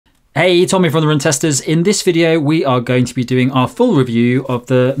Hey, Tommy from the Run Testers. In this video, we are going to be doing our full review of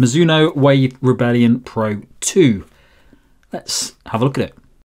the Mizuno Wave Rebellion Pro 2. Let's have a look at it.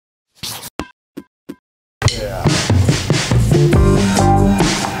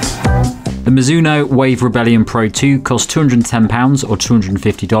 The Mizuno Wave Rebellion Pro 2 costs £210 or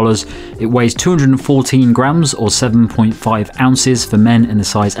 $250. It weighs 214 grams or 7.5 ounces for men in the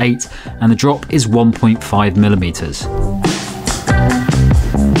size 8, and the drop is 1.5 millimeters.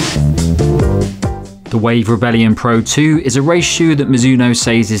 The Wave Rebellion Pro 2 is a race shoe that Mizuno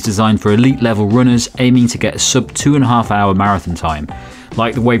says is designed for elite level runners aiming to get a sub 2.5 hour marathon time.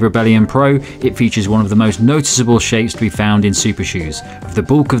 Like the Wave Rebellion Pro, it features one of the most noticeable shapes to be found in super shoes, with the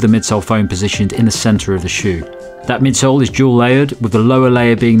bulk of the midsole foam positioned in the centre of the shoe. That midsole is dual layered, with the lower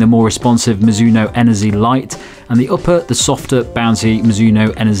layer being the more responsive Mizuno ENERZY LITE, and the upper the softer, bouncy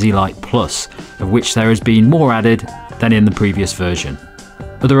Mizuno ENERZY LITE Plus, of which there has been more added than in the previous version.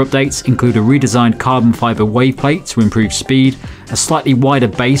 Other updates include a redesigned carbon fibre wave plate to improve speed, a slightly wider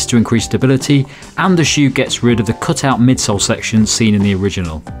base to increase stability, and the shoe gets rid of the cut-out midsole section seen in the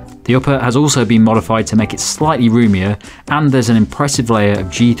original. The upper has also been modified to make it slightly roomier, and there's an impressive layer of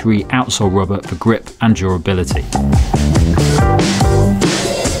G3 outsole rubber for grip and durability.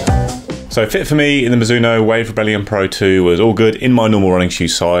 So fit for me in the Mizuno Wave Rebellion Pro 2 was all good in my normal running shoe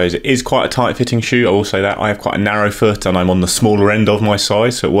size. It is quite a tight fitting shoe, I will say that. I have quite a narrow foot and I'm on the smaller end of my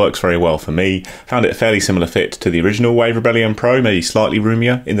size, so it works very well for me. Found it a fairly similar fit to the original Wave Rebellion Pro, maybe slightly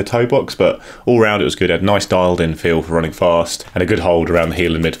roomier in the toe box, but all round it was good. It had a nice dialed in feel for running fast and a good hold around the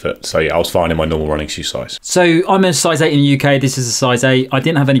heel and midfoot. So yeah, I was fine in my normal running shoe size. So I'm a size 8 in the UK, this is a size 8. I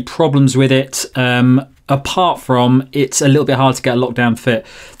didn't have any problems with it. Apart from, it's a little bit hard to get a lockdown fit.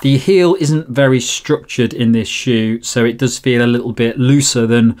 The heel isn't very structured in this shoe, so it does feel a little bit looser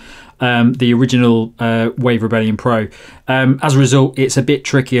than the original Wave Rebellion Pro. As a result, it's a bit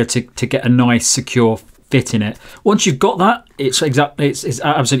trickier to get a nice, secure fit in it. Once you've got that, it's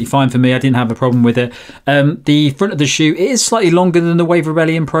absolutely fine for me. I didn't have a problem with it. The front of the shoe is slightly longer than the Wave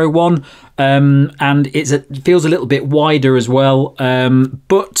Rebellion Pro 1, and it feels a little bit wider as well.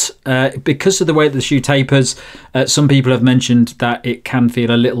 But because of the way that the shoe tapers, some people have mentioned that it can feel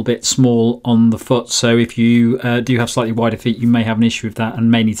a little bit small on the foot. So if you do have slightly wider feet, you may have an issue with that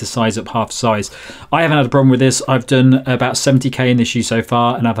and may need to size up half size. I haven't had a problem with this. I've done about 70k in this shoe so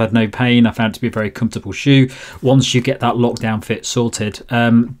far, and I've had no pain. I found it to be a very comfortable shoe once you get that lockdown fit sorted.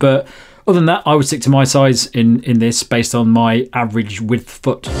 But other than that, I would stick to my size in this based on my average width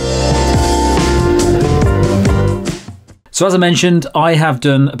foot. So as I mentioned, I have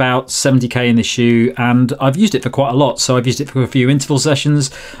done about 70k in this shoe and I've used it for quite a lot. So I've used it for a few interval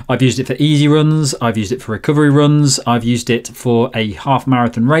sessions, I've used it for easy runs, I've used it for recovery runs, I've used it for a half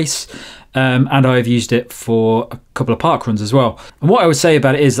marathon race, and I've used it for a couple of park runs as well. And what I would say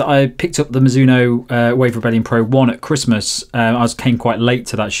about it is that I picked up the Mizuno Wave Rebellion Pro 1 at Christmas. I came quite late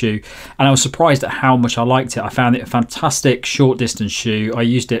to that shoe and I was surprised at how much I liked it. I found it a fantastic short distance shoe. I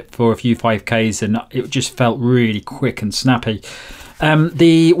used it for a few 5Ks and it just felt really quick and snappy.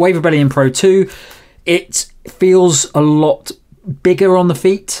 The Wave Rebellion Pro 2, it feels a lot bigger on the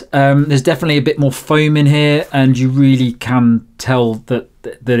feet. There's definitely a bit more foam in here and you really can tell that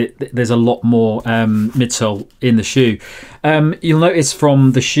there's a lot more midsole in the shoe. You'll notice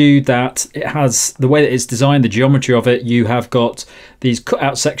from the shoe that it has, the way that it's designed, the geometry of it, you have got these cut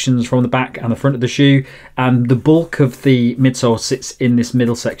out sections from the back and the front of the shoe, and the bulk of the midsole sits in this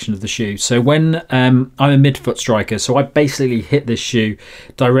middle section of the shoe. So when I'm a midfoot striker, so I basically hit this shoe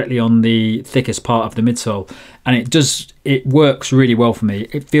directly on the thickest part of the midsole, and it works really well for me.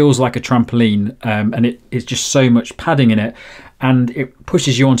 It feels like a trampoline, and it's just so much padding in it, and it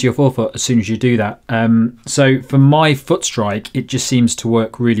pushes you onto your forefoot as soon as you do that. So for my foot strike, it just seems to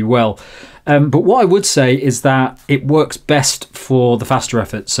work really well. But what I would say is that it works best for the faster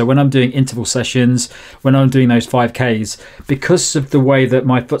efforts. So when I'm doing interval sessions, when I'm doing those 5Ks, because of the way that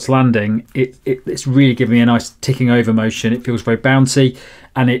my foot's landing, it's really giving me a nice ticking over motion. It feels very bouncy,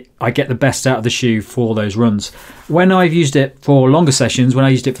 and I get the best out of the shoe for those runs. When I've used it for longer sessions, when I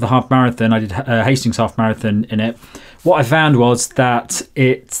used it for the half marathon, I did Hastings half marathon in it. What I found was that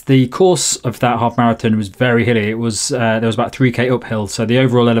the course of that half marathon was very hilly. It was there was about 3k uphill, so the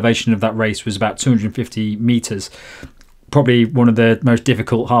overall elevation of that race was about 250 meters. Probably one of the most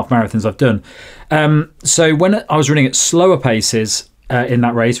difficult half marathons I've done. So when I was running at slower paces in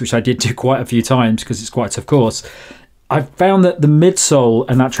that race, which I did do quite a few times because it's quite a tough course, I found that the midsole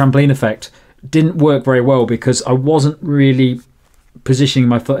and that trampoline effect didn't work very well because I wasn't really positioning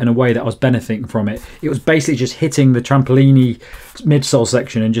my foot in a way that I was benefiting from it. It was basically just hitting the trampolini midsole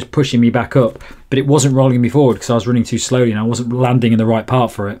section and just pushing me back up, but it wasn't rolling me forward because I was running too slowly and I wasn't landing in the right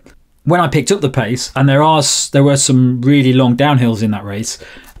part for it. when I picked up the pace, and there were some really long downhills in that race,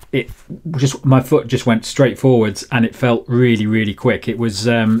 my foot just went straight forwards, and it felt really, really quick. It was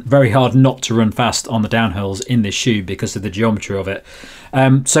very hard not to run fast on the downhills in this shoe because of the geometry of it.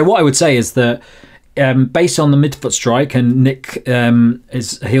 So what I would say is that based on the midfoot strike, and Nick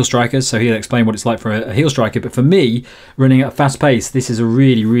is a heel striker, so he'll explain what it's like for a heel striker, but for me, running at a fast pace, this is a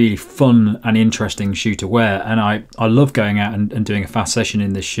really, really fun and interesting shoe to wear, and I love going out and doing a fast session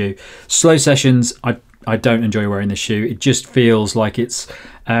in this shoe. Slow sessions, I don't enjoy wearing this shoe. It just feels like it's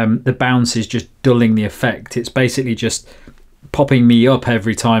the bounce is just dulling the effect. It's basically just popping me up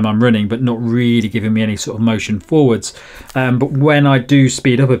every time I'm running, but not really giving me any sort of motion forwards. But when I do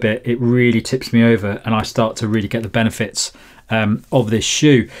speed up a bit, it really tips me over, and I start to really get the benefits of this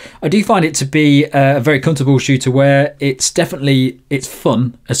shoe. I do find it to be a very comfortable shoe to wear. It's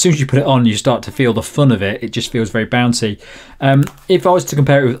fun. As soon as you put it on, you start to feel the fun of it. It just feels very bouncy. If I was to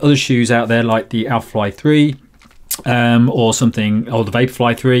compare it with other shoes out there, like the Alphafly 3 or the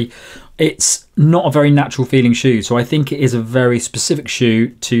Vaporfly 3, it's not a very natural feeling shoe. So I think it is a very specific shoe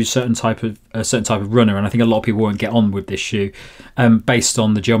to a certain type of runner, and I think a lot of people won't get on with this shoe based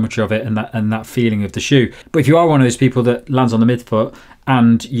on the geometry of it and that feeling of the shoe. But if you are one of those people that lands on the midfoot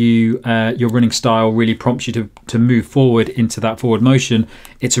and your running style really prompts you to move forward into that forward motion,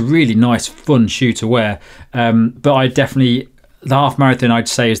 it's a really nice, fun shoe to wear. But the half marathon, I'd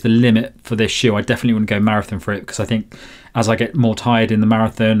say, is the limit for this shoe. I definitely wouldn't go marathon for it, because I think as I get more tired in the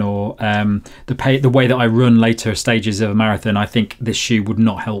marathon, or the way that I run later stages of a marathon, I think this shoe would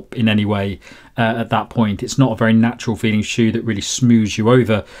not help in any way at that point. It's not a very natural feeling shoe that really smooths you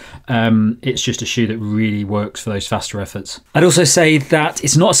over. It's just a shoe that really works for those faster efforts. I'd also say that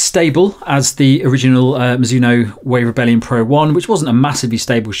it's not as stable as the original Mizuno Wave Rebellion Pro 1, which wasn't a massively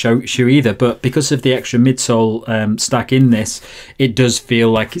stable shoe either, but because of the extra midsole stack in this, it does feel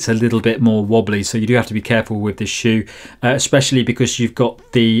like it's a little bit more wobbly, so you do have to be careful with this shoe, especially because you've got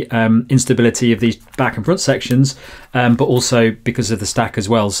the instability of these back and front sections, but also because of the stack as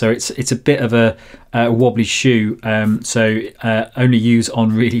well. So it's a bit of a wobbly shoe, so only use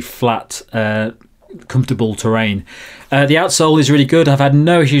on really flat, comfortable terrain. The outsole is really good. I've had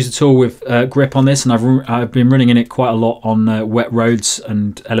no issues at all with grip on this, and I've been running in it quite a lot on wet roads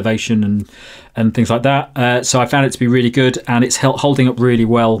and elevation and things like that. So I found it to be really good, and it's holding up really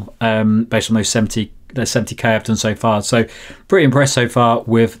well based on those 70k I've done so far. So pretty impressed so far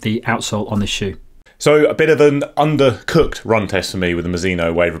with the outsole on this shoe. So a bit of an undercooked run test for me with the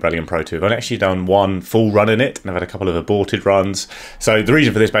Mizuno Wave Rebellion Pro 2. I've actually done one full run in it, and I've had a couple of aborted runs. So the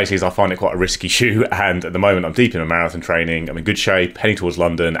reason for this basically is I find it quite a risky shoe, and at the moment I'm deep in a marathon training. I'm in good shape, heading towards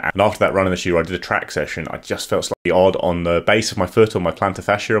London, and after that run in the shoe, I did a track session. I just felt slightly odd on the base of my foot, on my plantar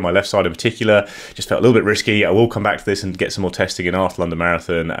fascia, on my left side in particular. Just felt a little bit risky. I will come back to this and get some more testing in after London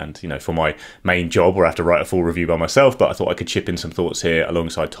Marathon, and for my main job where I have to write a full review by myself, but I thought I could chip in some thoughts here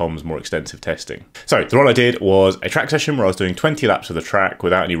alongside Tom's more extensive testing. So the run I did was a track session where I was doing 20 laps of the track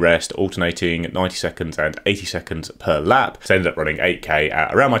without any rest, alternating 90 seconds and 80 seconds per lap. So I ended up running 8k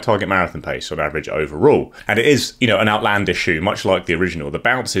at around my target marathon pace on average overall. And it is, an outlandish shoe, much like the original. The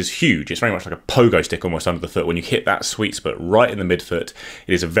bounce is huge. It's very much like a pogo stick almost under the foot. When you hit that sweet spot right in the midfoot,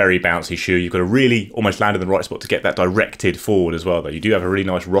 it is a very bouncy shoe. You've got to really almost land in the right spot to get that directed forward as well, though. You do have a really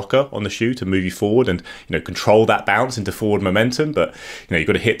nice rocker on the shoe to move you forward and, control that bounce into forward momentum. But, you've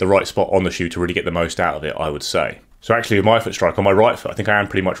got to hit the right spot on the shoe to really get the most out of it, I would say. So actually with my foot strike on my right foot, I think I am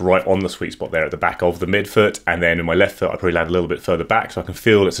pretty much right on the sweet spot there at the back of the midfoot, and then in my left foot I probably land a little bit further back, so I can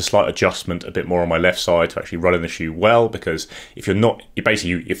feel it's a slight adjustment a bit more on my left side to actually run in the shoe well, because if you're not,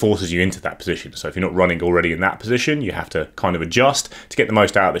 it forces you into that position. So if you're not running already in that position, you have to kind of adjust to get the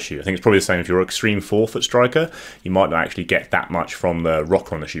most out of the shoe. I think it's probably the same if you're an extreme forefoot striker, you might not actually get that much from the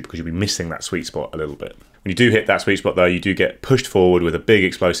rocker on the shoe because you'll be missing that sweet spot a little bit. When you do hit that sweet spot though, you do get pushed forward with a big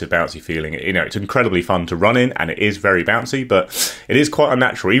explosive bouncy feeling. It's incredibly fun to run in, and it is very bouncy, but it is quite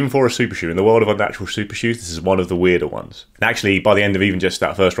unnatural, even for a super shoe. In the world of unnatural super shoes, this is one of the weirder ones. And actually, by the end of even just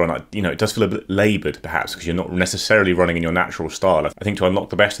that first run, it does feel a bit laboured perhaps, because you're not necessarily running in your natural style. I think to unlock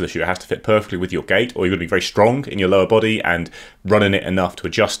the best of the shoe, it has to fit perfectly with your gait, or you're going to be very strong in your lower body and running it enough to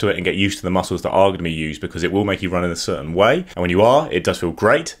adjust to it and get used to the muscles that are going to be used, because it will make you run in a certain way. And when you are, it does feel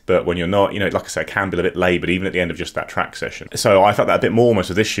great, but when you're not, like I said, it can be a bit laboured even at the end of just that track session. So I felt that a bit more almost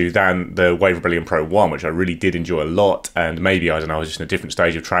with this shoe than the Wave Rebellion Pro 1, which I really did enjoy a lot. And maybe, I don't know, I was just in a different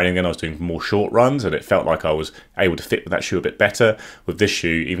stage of training then. I was doing more short runs, and it felt like I was able to fit with that shoe a bit better. With this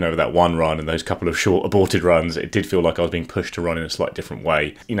shoe, even over that one run and those couple of short aborted runs, it did feel like I was being pushed to run in a slightly different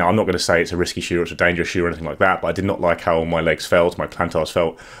way. I'm not going to say it's a risky shoe or it's a dangerous shoe or anything like that, but I did not like how my legs felt, my plantars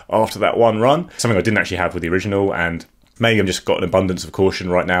felt after that one run. Something I didn't actually have with the original, and Maybe I'm just got an abundance of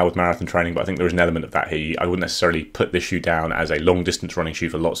caution right now with marathon training, but I think there is an element of that here. I wouldn't necessarily put this shoe down as a long distance running shoe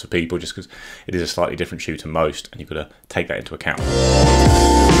for lots of people, just because it is a slightly different shoe to most, and you've got to take that into account.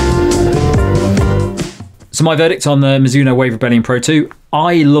 So my verdict on the Mizuno Wave Rebellion Pro 2,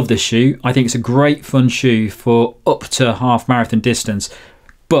 I love this shoe. I think it's a great fun shoe for up to half marathon distance,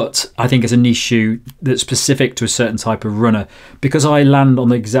 but I think it's a niche shoe that's specific to a certain type of runner. Because I land on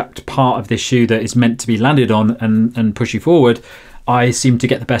the exact part of this shoe that is meant to be landed on and push you forward, I seem to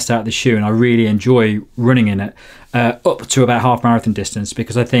get the best out of the shoe, and I really enjoy running in it up to about half marathon distance,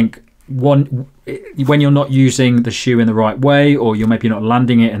 because I think when you're not using the shoe in the right way, or you're maybe not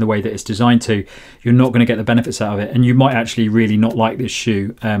landing it in the way that it's designed to, you're not going to get the benefits out of it, and you might actually really not like this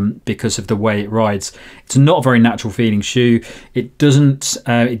shoe because of the way it rides. It's not a very natural feeling shoe. It doesn't.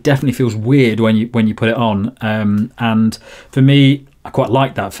 It definitely feels weird when you put it on, and for me, I quite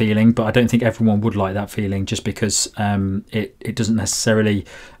like that feeling, but I don't think everyone would like that feeling, just because it doesn't necessarily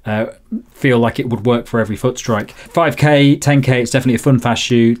feel like it would work for every foot strike. 5K, 10K, it's definitely a fun fast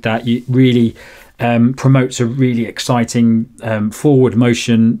shoe that really promotes a really exciting forward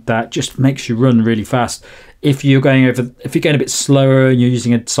motion that just makes you run really fast. If you're going a bit slower and you're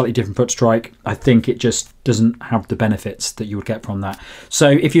using a slightly different foot strike, I think it just doesn't have the benefits that you would get from that. So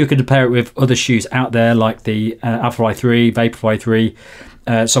if you could compare it with other shoes out there, like the Alphafly 3, Vaporfly 3,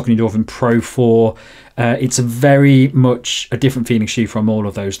 Saucony Dolphin Pro 4, it's a very much a different feeling shoe from all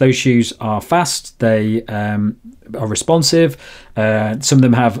of those. Those shoes are fast, they are responsive, some of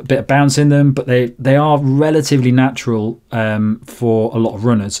them have a bit of bounce in them, but they are relatively natural for a lot of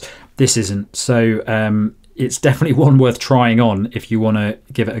runners. This isn't. So it's definitely one worth trying on if you want to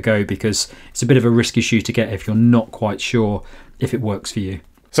give it a go, because it's a bit of a risky shoe to get if you're not quite sure if it works for you.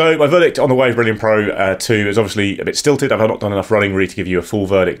 So my verdict on the Wave Rebellion Pro 2 is obviously a bit stilted. I've not done enough running really to give you a full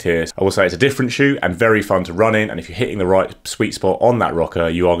verdict here. I will say it's a different shoe and very fun to run in, and if you're hitting the right sweet spot on that rocker,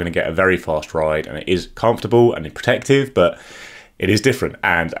 you are going to get a very fast ride, and it is comfortable and protective, but it is different.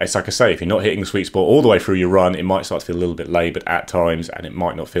 And it's like I say, if you're not hitting the sweet spot all the way through your run, it might start to feel a little bit laboured at times, and it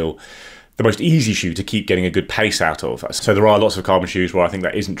might not feel the most easy shoe to keep getting a good pace out of. So there are lots of carbon shoes where I think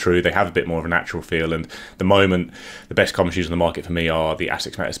that isn't true. They have a bit more of a natural feel, and at the moment the best carbon shoes on the market for me are the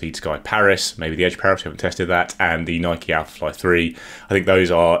Asics Meta Speed Sky Paris, maybe the Edge Paris, we haven't tested that, and the Nike Alphafly 3. I think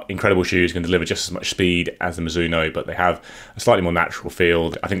those are incredible shoes, can deliver just as much speed as the Mizuno, but they have a slightly more natural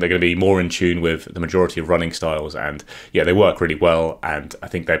feel. I think they're going to be more in tune with the majority of running styles, and yeah, they work really well, and I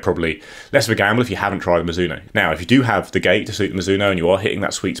think they're probably less of a gamble if you haven't tried the Mizuno. Now, if you do have the gait to suit the Mizuno and you are hitting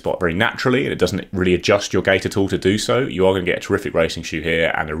that sweet spot very naturally, and it doesn't really adjust your gait at all to do so, you are going to get a terrific racing shoe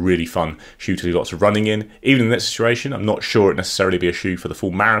here and a really fun shoe to do lots of running in. Even in that situation, I'm not sure it'd necessarily be a shoe for the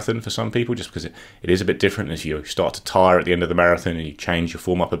full marathon for some people, just because it is a bit different. As you start to tire at the end of the marathon and you change your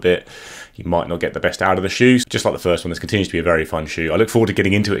form up a bit, you might not get the best out of the shoes. Just like the first one, this continues to be a very fun shoe. I look forward to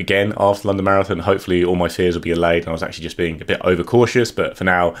getting into it again after the London Marathon. Hopefully all my fears will be allayed and I was actually just being a bit overcautious, but for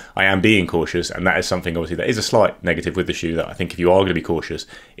now I am being cautious, and that is something obviously that is a slight negative with the shoe, that I think if you are going to be cautious,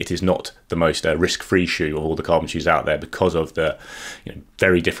 it is not the most risk-free shoe of all the carbon shoes out there because of the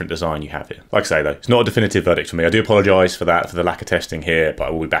very different design you have here. Like I say though, it's not a definitive verdict for me. I do apologise for that, for the lack of testing here, but I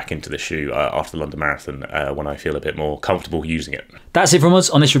will be back into the shoe after the London Marathon when I feel a bit more comfortable using it. That's it from us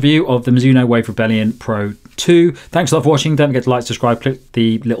on this review of the Mizuno Wave Rebellion Pro 2. Thanks a lot for watching. Don't forget to like, subscribe, click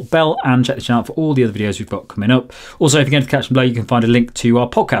the little bell, and check the channel for all the other videos we've got coming up. Also, if you're going to catch them below, you can find a link to our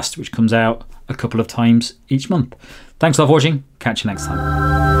podcast, which comes out a couple of times each month. Thanks a lot for watching. Catch you next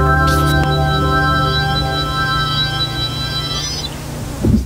time.